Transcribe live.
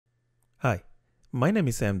My name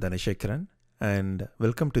is Sam Dhanashekaran and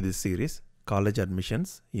welcome to this series, College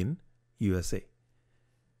Admissions in USA.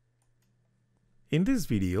 In this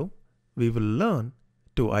video, we will learn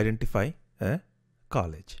to identify a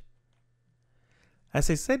college. As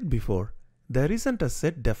I said before, there isn't a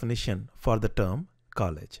set definition for the term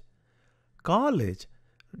college. College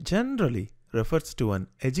generally refers to an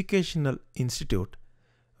educational institute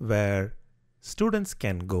where students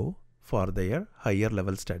can go for their higher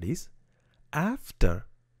level studies after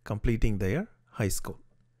completing their high school.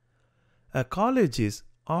 A college is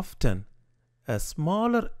often a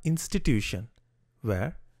smaller institution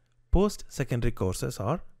where post-secondary courses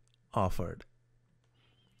are offered.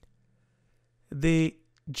 They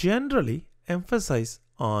generally emphasize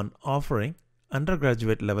on offering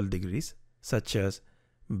undergraduate level degrees such as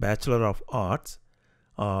Bachelor of Arts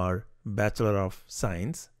or Bachelor of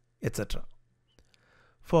Science, etc.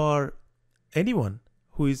 For anyone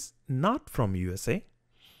who is not from USA,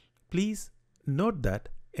 please note that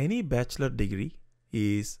any bachelor degree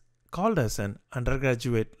is called as an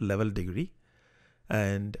undergraduate level degree,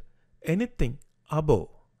 and anything above,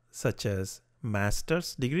 such as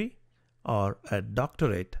master's degree or a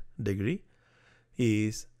doctorate degree,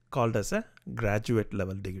 is called as a graduate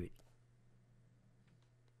level degree.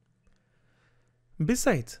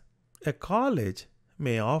 Besides, a college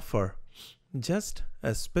may offer just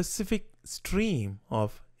a specific stream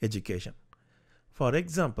of education. For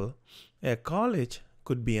example, a college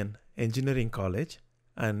could be an engineering college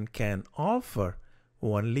and can offer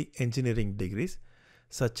only engineering degrees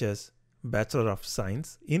such as Bachelor of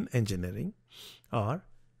Science in Engineering or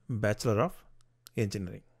Bachelor of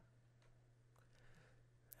Engineering.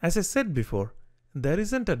 As I said before, there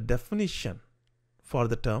isn't a definition for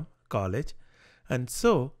the term college, and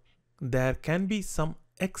so there can be some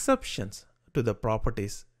exceptions to the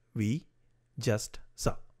properties we just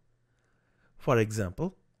saw. For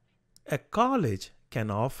example, a college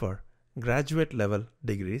can offer graduate level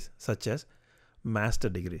degrees such as master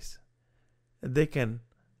degrees. They can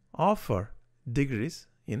offer degrees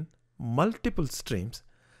in multiple streams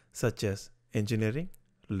such as engineering,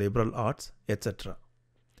 liberal arts, etc.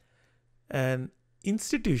 An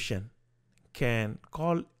institution can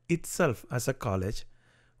call itself as a college,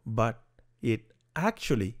 but it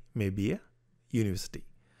actually may be a university.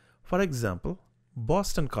 For example,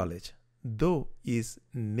 Boston College, though is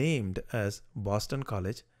named as Boston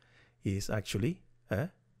College, is actually a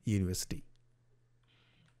university.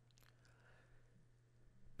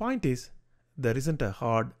 Point is, there isn't a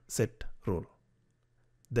hard set rule.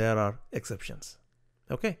 There are exceptions.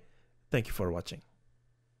 Okay, thank you for watching.